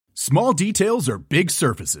Small details are big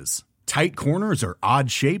surfaces. Tight corners are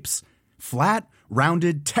odd shapes. Flat,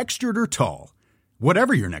 rounded, textured, or tall.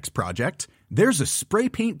 Whatever your next project, there's a spray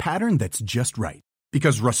paint pattern that's just right.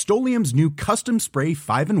 Because Rust-Oleum's new Custom Spray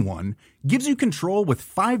 5-in-1 gives you control with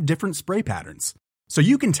 5 different spray patterns. So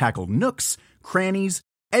you can tackle nooks, crannies,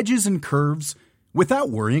 edges, and curves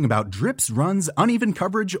without worrying about drips, runs, uneven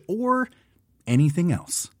coverage, or anything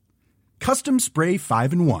else. Custom Spray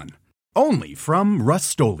 5-in-1. Only from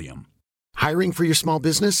Rust-Oleum. Hiring for your small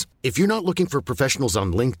business? If you're not looking for professionals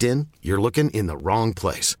on LinkedIn, you're looking in the wrong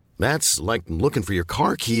place. That's like looking for your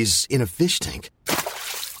car keys in a fish tank.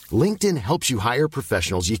 LinkedIn helps you hire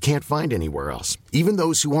professionals you can't find anywhere else, even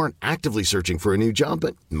those who aren't actively searching for a new job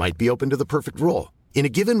but might be open to the perfect role. In a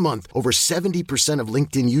given month, over 70% of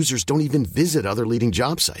LinkedIn users don't even visit other leading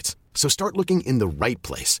job sites. So start looking in the right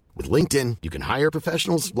place. With LinkedIn, you can hire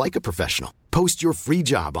professionals like a professional. Post your free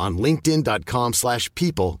job on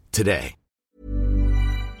linkedin.com/people today.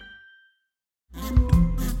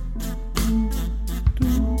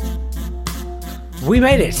 We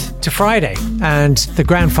made it to Friday and the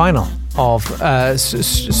grand final of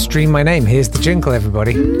Stream My Name. Here's the jingle,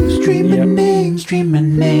 everybody. Stream my name, stream my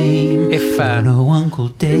name. If no Uncle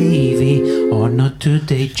Davy or not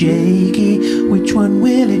today Jakey, which one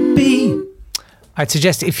will it be? I'd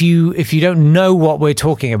suggest if you don't know what we're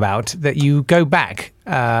talking about, that you go back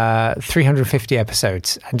 350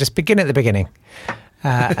 episodes and just begin at the beginning.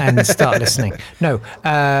 And start listening. No,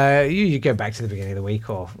 you go back to the beginning of the week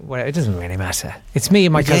or whatever. It doesn't really matter. It's me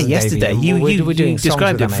and my cousin yesterday. Davey. You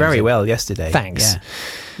described it very well yesterday. Thanks.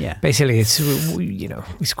 Yeah. Basically, it's we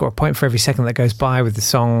score a point for every second that goes by with the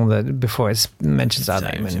song that before it mentions our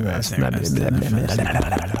name.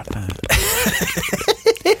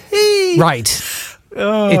 Right.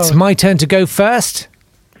 It's my turn to go first.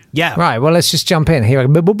 Yeah. Right. Well, let's just jump in here.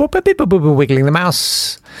 Wiggling the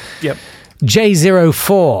mouse. Yep.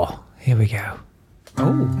 J04. Here we go.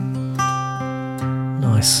 Oh.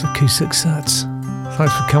 Nice acoustic sets.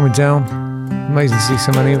 Thanks for coming down. Amazing to see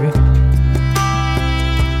so many of you.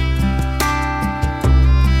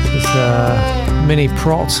 This is Mini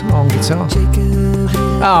Prot on guitar.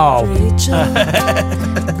 Oh.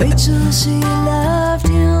 Rachel, she loved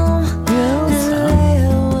him. Leia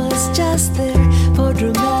was just there for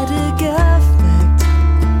dramatic effect.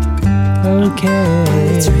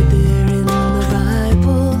 Okay. It's right there.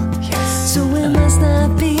 So it must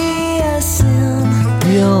not be a sin.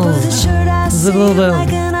 But it sure does seem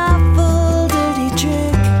like an awful dirty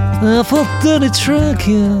trick. Awful dirty trick,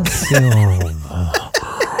 yes.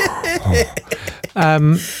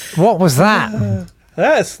 What was that?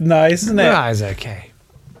 That's nice, isn't it? That is okay.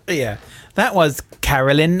 Yeah. That was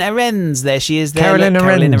Carolyn Arends. There she is there. Carolyn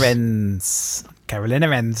Arends. Carolyn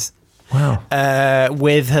Arends. Wow.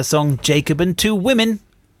 With her song Jacob and Two Women.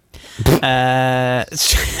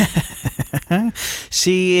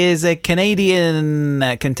 She is a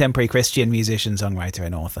Canadian contemporary Christian musician, songwriter,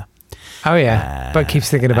 and author. Oh yeah, but keeps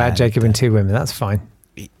thinking about Jacob and Two Women. That's fine.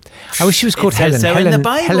 I wish she was called Helen. So in the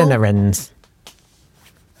Bible. Helen Arends.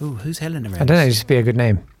 Ooh, who's Helen Arends? I don't know. Just be a good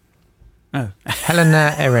name. Oh,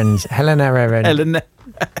 Helena Arends. Helena Arends. Helena.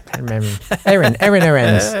 Erin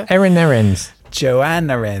Arends. Erin Arends. Joanne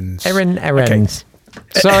Arends. Erin Arends.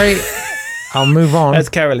 Okay. Sorry. I'll move on. That's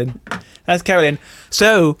Carolyn.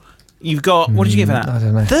 So, you've got... What did you get for that? I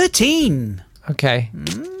don't know. 13. Okay.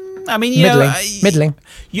 I mean, you Middling.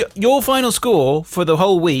 Your final score for the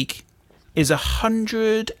whole week is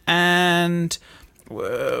 100 and...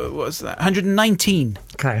 what's that? 119.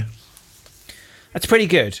 Okay. That's pretty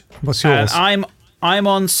good. What's yours? I'm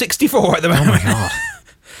on 64 at the moment. Oh, my God.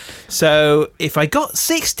 So if I got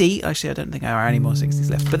 60, actually I don't think there are any more 60s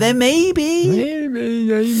left, but there may be.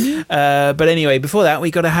 But anyway, before that, we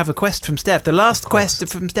got to have a quest from Steph. The last quest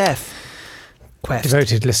from Steph. Quest.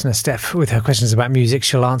 Devoted listener Steph, with her questions about music,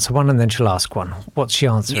 she'll answer one and then she'll ask one. What's she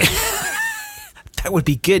answering? That would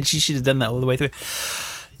be good. She should have done that all the way through.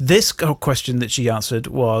 This question that she answered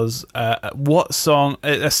was what song,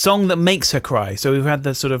 a song that makes her cry. So we've had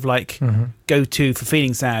the sort of like go-to for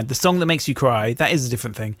feeling sad. The song that makes you cry, that is a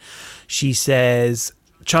different thing. She says,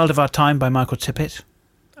 Child of Our Time by Michael Tippett.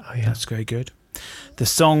 Oh, yeah. That's very good. The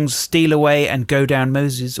songs Steal Away and Go Down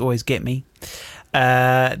Moses always get me.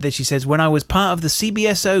 Then she says, when I was part of the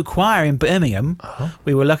CBSO choir in Birmingham,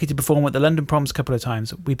 we were lucky to perform at the London Proms a couple of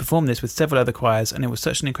times. We performed this with several other choirs, and it was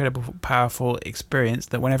such an incredible, powerful experience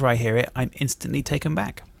that whenever I hear it, I'm instantly taken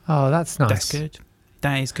back. Oh, that's nice. That's good.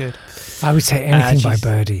 That is good. I would say anything by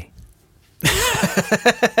Birdie.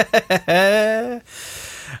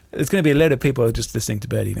 There's going to be a load of people just listening to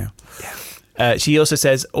Birdie now. Yeah. She also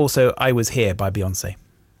says, I Was Here by Beyonce.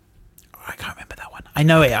 I can't remember that one. I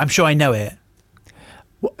know it. I'm sure I know it.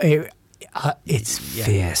 It's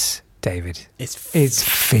fierce, David. It's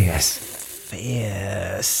fierce.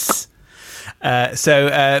 Fierce.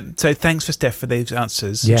 So thanks for Steph for those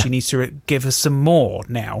answers. Yeah. She needs to give us some more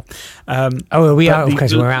now. Are we but out of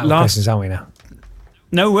questions? We're out of questions, aren't we now?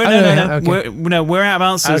 No, we're Okay. we're out of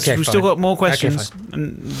answers. Okay, We've fine. still got more questions, Okay,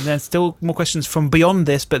 and there's still more questions from beyond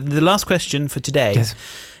this. But the last question for today Yes.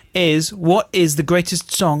 is: what is the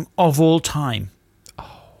greatest song of all time? Oh,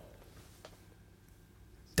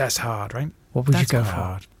 that's hard, right? What would you That's go quite for?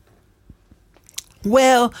 hard.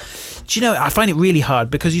 Well, do you know, I find it really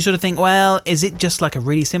hard because you sort of think, well, is it just like a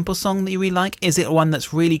really simple song that you really like? Is it one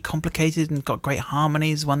that's really complicated and got great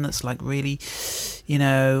harmonies? One that's like really, is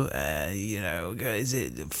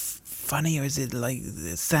it funny or is it like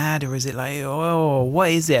sad or is it like, oh,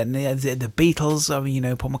 what is it? And is it the Beatles? I mean,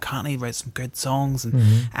 Paul McCartney wrote some good songs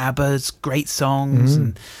and ABBA's great songs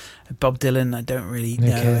and Bob Dylan, I don't really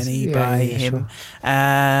know any by him.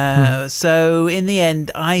 Sure. So in the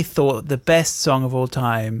end, I thought the best song of all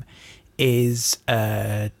time is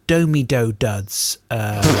Do Me Do Duds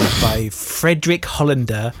by Frederick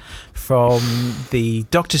Hollander from the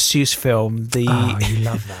Dr. Seuss film, the you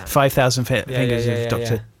love that. 5,000 Fingers of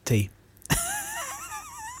Dr. T.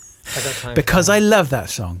 Because I love that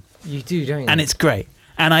song. You do, don't you? And it's great.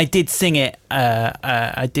 And I did sing it.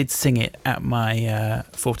 I did sing it at my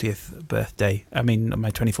 40th birthday. I mean,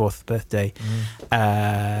 my 24th birthday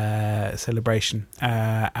celebration.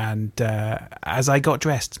 And as I got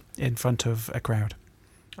dressed in front of a crowd,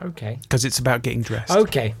 okay, because it's about getting dressed.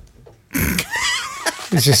 Okay.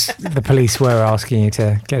 It's just the police were asking you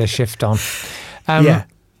to get a shift on. Yeah.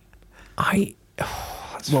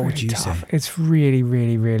 What would you say? It's really,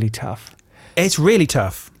 really, really tough. It's really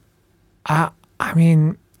tough. I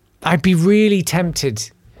mean, I'd be really tempted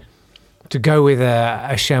to go with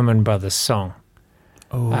a Sherman Brothers song.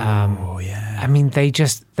 Oh, yeah. I mean, they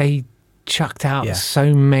chucked out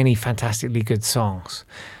so many fantastically good songs.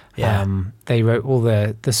 Yeah. They wrote all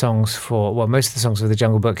the songs for, well, most of the songs for The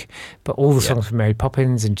Jungle Book, but all the songs for Mary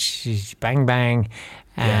Poppins and Bang Bang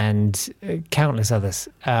and countless others.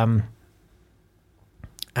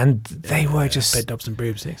 And they were just Bedknobs and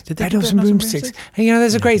Broomsticks. Did they do Bedknobs and Broomsticks. And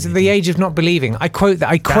there's a great The Age of Not Believing. I quote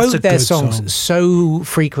their songs so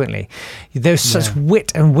frequently. There's such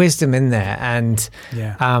wit and wisdom in there, and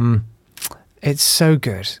it's so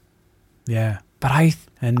good. Yeah. But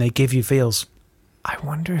and they give you feels. I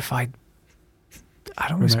wonder if I'd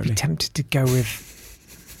almost be tempted to go with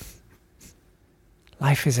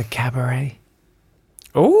Life is a Cabaret.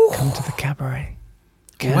 Oh, Come to the Cabaret.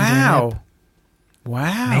 Wow.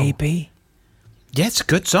 Maybe. Yeah, it's a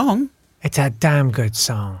good song. It's a damn good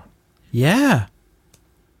song. Yeah.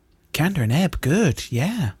 Candor and Ebb, good.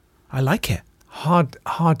 Yeah. I like it. Hard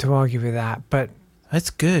to argue with that, but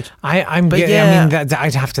that's good. I mean,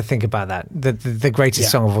 I'd have to think about that. The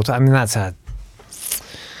greatest song of all time. I mean, that's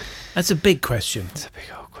a big question. It's a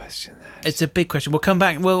big old question. It's a big question. We'll come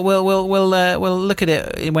back. We'll look at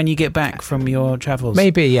it when you get back from your travels.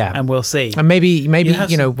 Maybe, yeah, and we'll see. And maybe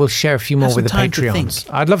we'll share a few more with the Patreons.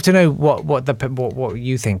 I'd love to know what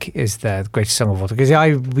you think is the greatest song of all time, because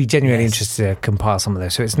I'd be genuinely interested to compile some of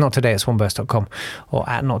those. So it's nottoday@swanburst.com or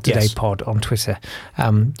at nottodaypod on Twitter.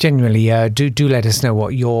 Genuinely, do let us know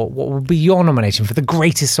what will be your nomination for the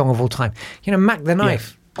greatest song of all time. Mac the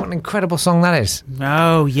Knife. What an incredible song that is.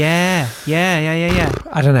 Oh, yeah.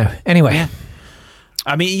 I don't know. Anyway. Yeah.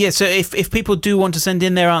 I mean, so if people do want to send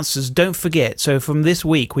in their answers, don't forget. So from this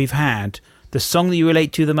week, we've had the song that you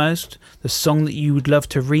relate to the most, the song that you would love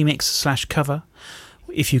to remix/cover.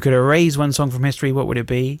 If you could erase one song from history, what would it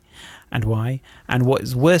be and why? And what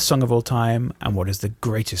is the worst song of all time and what is the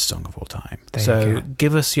greatest song of all time? So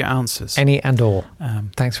give us your answers. Any and all.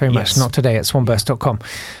 Thanks very much. Nottoday@swanburst.com.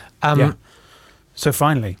 So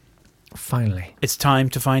finally, it's time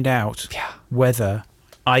to find out whether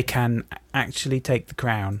I can actually take the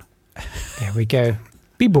crown. There we go.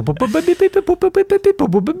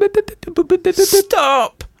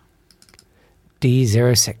 Stop!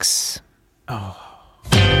 D06. Oh.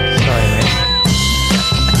 Sorry, mate.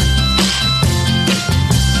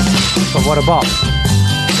 But what a bop.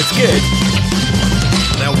 It's good.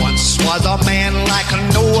 There once was a man like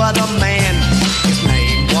no other man. His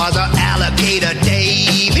name was Alligator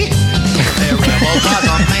Davy. There ever was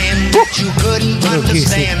a man that you couldn't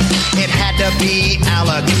understand. It had to be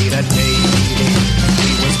Alligator Davy.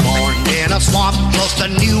 He was born in a swamp close to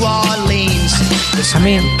New Orleans. This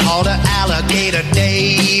man called Alligator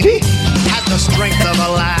Davy had the strength of a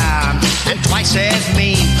lion and twice as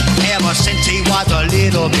mean. Ever since he was a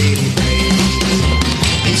little bitty baby.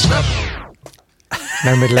 He's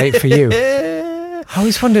No middle eight for you. I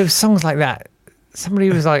always wonder if songs like that, somebody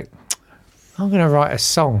was like, I'm going to write a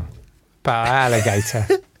song about an alligator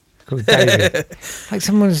called Davy. Like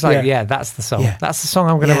someone was like, yeah, that's the song. Yeah. That's the song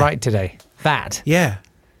I'm going to write today. That. Yeah.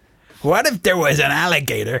 What if there was an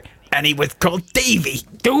alligator and he was called Davy?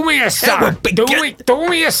 Do me a song. Do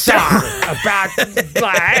me a song about a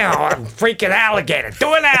freaking alligator.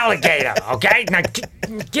 Do an alligator, okay? Now get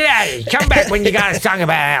out of here. Come back when you got a song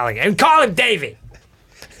about an alligator. And call him Davy.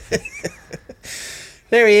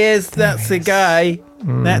 There he is. That's the guy.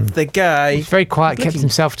 That's the guy. He's very quiet, kept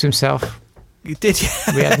himself to himself. You did.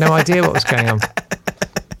 We had no idea what was going on.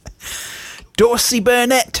 Dorsey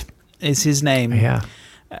Burnett is his name. Yeah.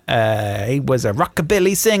 He was a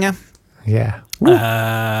rockabilly singer. Yeah.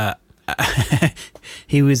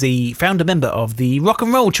 He was the founder member of the Rock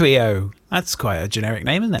and Roll Trio. That's quite a generic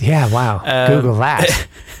name, isn't it? Yeah, wow. Google that.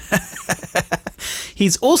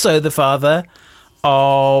 He's also the father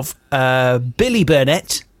of Billy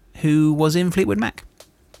Burnett, who was in Fleetwood Mac.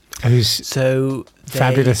 Whose So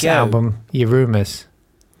fabulous there you go. album, Your Rumours.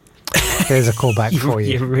 There's a callback for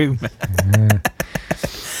you. Your room.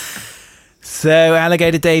 So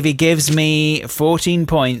Alligator Davy gives me 14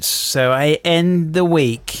 points. So I end the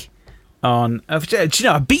week on... Do you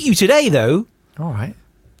know, I beat you today, though. All right.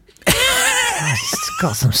 It's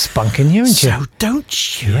got some spunk in you, haven't you? So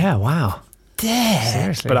don't you Yeah, wow. dare.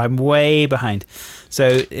 Seriously. But I'm way behind.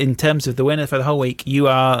 So in terms of the winner for the whole week, you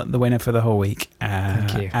are the winner for the whole week.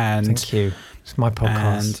 Thank you. And, Thank you. It's my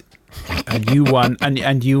podcast. And you won,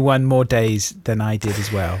 and you won more days than I did as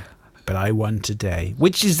well. But I won today,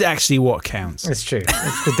 which is actually what counts. It's true.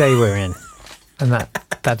 It's the day we're in. And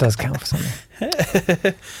that does count for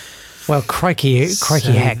something. Well, crikey So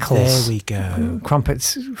heckles. there we go.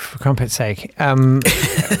 Crumpets, for crumpet's sake. All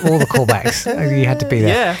the callbacks. You had to be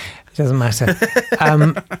there. Yeah. It doesn't matter.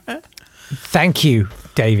 Thank you,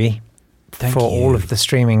 Davey, Thank for you. all of the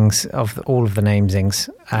streamings of all of the namesings.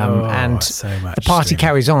 And so much the party streaming.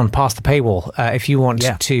 carries on past the paywall. If you want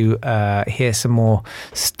Yeah. to hear some more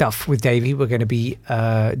stuff with Davey, we're going to be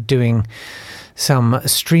doing some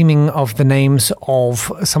streaming of the names of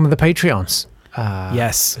some of the Patreons.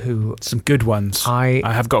 Yes, Who some good ones. I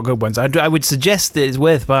have got good ones. I would suggest that it's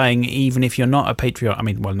worth buying, even if you're not a Patreon. I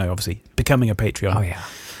mean, well, no, obviously becoming a Patreon. Oh yeah,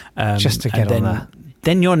 just to and get then, on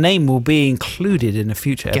then your name will be included in a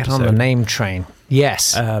future get episode. on the name train.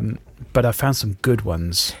 Yes. But I found some good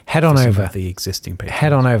ones. Head on for some over. of the existing Patreons.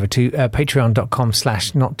 Head on over to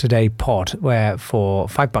patreon.com/nottodaypod, where for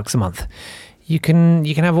 $5 a month you can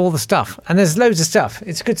have all the stuff, and there's loads of stuff.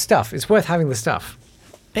 It's good stuff. It's worth having the stuff.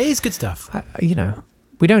 It is good stuff. We don't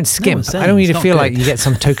skimp. one's saying I don't need it's to not feel good. like you get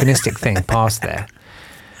some tokenistic thing past there.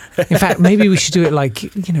 In fact, maybe we should do it like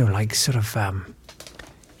sort of the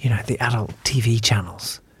adult TV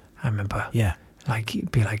channels. I remember. Yeah. Like you'd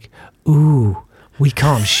be like, ooh, we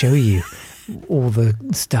can't show you all the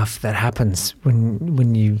stuff that happens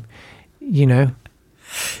when you Yeah.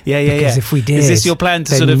 because if we did, is this your plan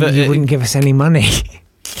to then sort of? you wouldn't give us any money.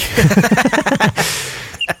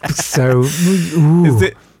 So, ooh, Is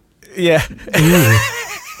it? Yeah. ooh.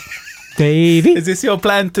 Davey. Is this your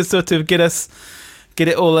plan to sort of get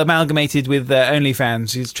it all amalgamated with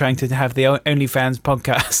OnlyFans? He's trying to have the OnlyFans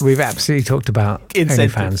podcast. We've absolutely talked about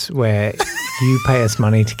Incentive. OnlyFans, where you pay us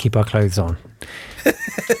money to keep our clothes on.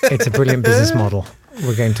 It's a brilliant business model.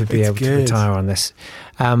 We're going to be It's able to good. retire on this.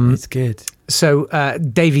 It's good. So,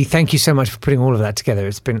 Davey, thank you so much for putting all of that together.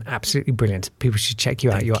 It's been absolutely brilliant. People should check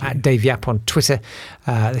you out. You're at Dave Yap on Twitter.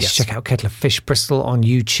 They should check out Kettle of Fish Bristol on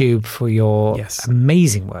YouTube for your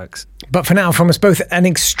amazing works. But for now, from us both, an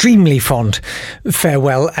extremely fond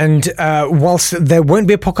farewell. And whilst there won't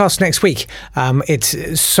be a podcast next week,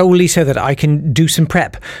 it's solely so that I can do some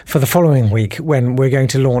prep for the following week when we're going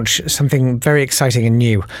to launch something very exciting and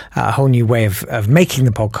new, a whole new way of making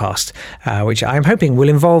the podcast, which I'm hoping will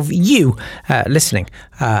involve you listening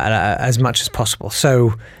as much as possible.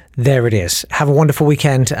 So there it is. Have a wonderful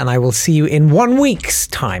weekend, and I will see you in 1 week's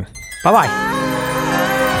time. Bye-bye.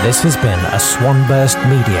 This has been a Swanburst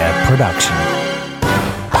Media production.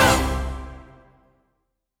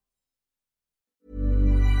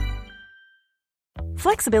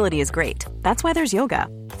 Flexibility is great. That's why there's yoga.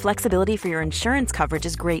 Flexibility for your insurance coverage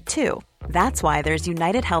is great too. That's why there's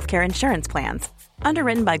United Healthcare Insurance Plans.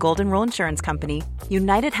 Underwritten by Golden Rule Insurance Company,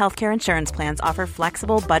 United Healthcare Insurance Plans offer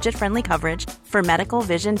flexible, budget-friendly coverage for medical,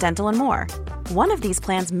 vision, dental, and more. One of these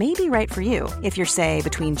plans may be right for you if you're, say,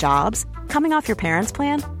 between jobs, coming off your parents'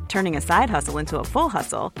 plan, turning a side hustle into a full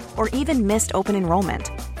hustle, or even missed open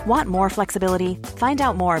enrollment. Want more flexibility? Find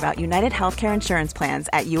out more about United Healthcare Insurance Plans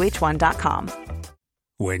at UH1.com.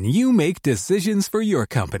 When you make decisions for your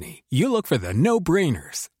company, you look for the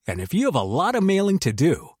no-brainers. And if you have a lot of mailing to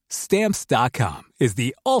do, Stamps.com is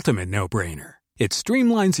the ultimate no-brainer. It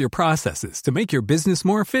streamlines your processes to make your business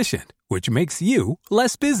more efficient, which makes you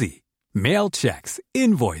less busy. Mail checks,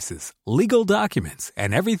 invoices, legal documents,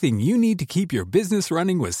 and everything you need to keep your business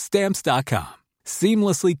running with Stamps.com.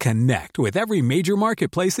 Seamlessly connect with every major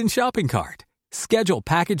marketplace and shopping cart. Schedule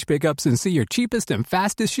package pickups and see your cheapest and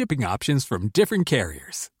fastest shipping options from different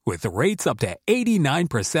carriers, with rates up to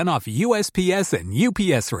 89% off USPS and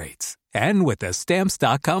UPS rates. And with the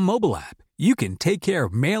Stamps.com mobile app, you can take care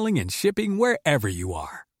of mailing and shipping wherever you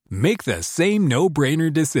are. Make the same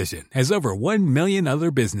no-brainer decision as over 1 million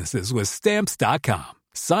other businesses with Stamps.com.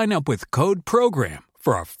 Sign up with code PROGRAM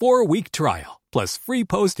for a 4-week trial, plus free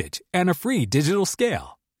postage and a free digital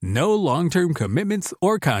scale. No long-term commitments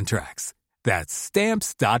or contracts. That's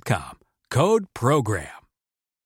Stamps.com. Code PROGRAM.